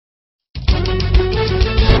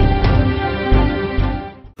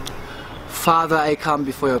Father, I come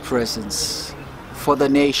before your presence for the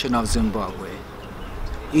nation of Zimbabwe,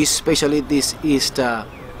 especially this Easter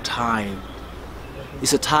time.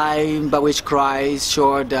 It's a time by which Christ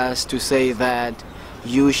showed us to say that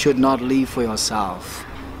you should not live for yourself.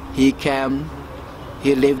 He came,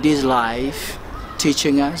 he lived his life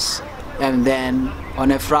teaching us, and then on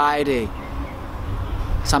a Friday,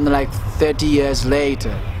 something like 30 years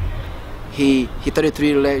later,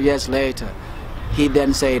 33 years later, he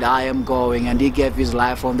then said, I am going, and he gave his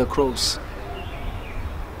life on the cross.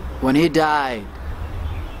 When he died,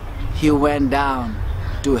 he went down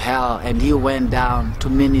to hell, and he went down to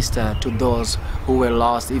minister to those who were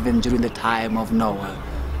lost even during the time of Noah.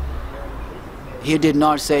 He did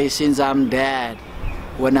not say, since I'm dead,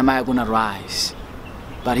 when am I going to rise?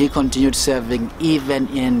 But he continued serving even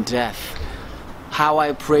in death. How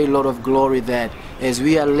I pray, Lord of glory, that as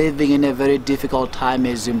we are living in a very difficult time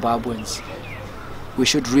as Zimbabweans, we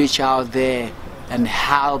should reach out there and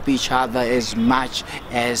help each other as much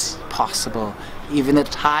as possible. Even at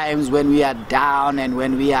times when we are down and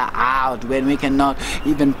when we are out, when we cannot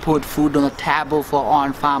even put food on the table for our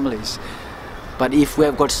own families. But if we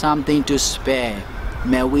have got something to spare,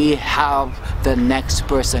 may we help the next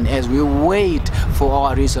person as we wait for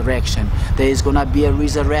our resurrection. There is going to be a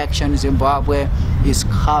resurrection. Zimbabwe is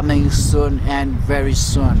coming soon and very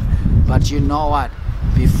soon. But you know what?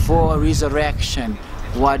 Before resurrection,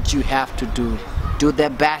 what you have to do the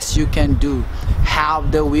best you can do.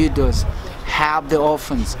 Help the widows, help the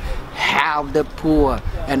orphans, help the poor,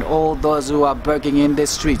 and all those who are begging in the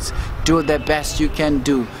streets. Do the best you can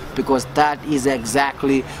do, because that is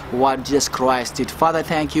exactly what Jesus Christ did. Father,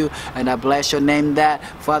 thank you, and I bless your name there.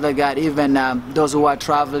 Father God, even those who are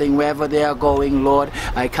traveling, wherever they are going, Lord,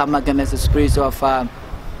 I come against the spirits of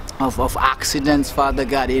accidents, Father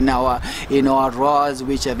God, in our roads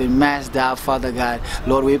which have been messed up, Father God.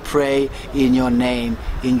 Lord, we pray in your name,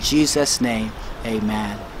 in Jesus' name,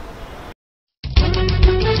 amen.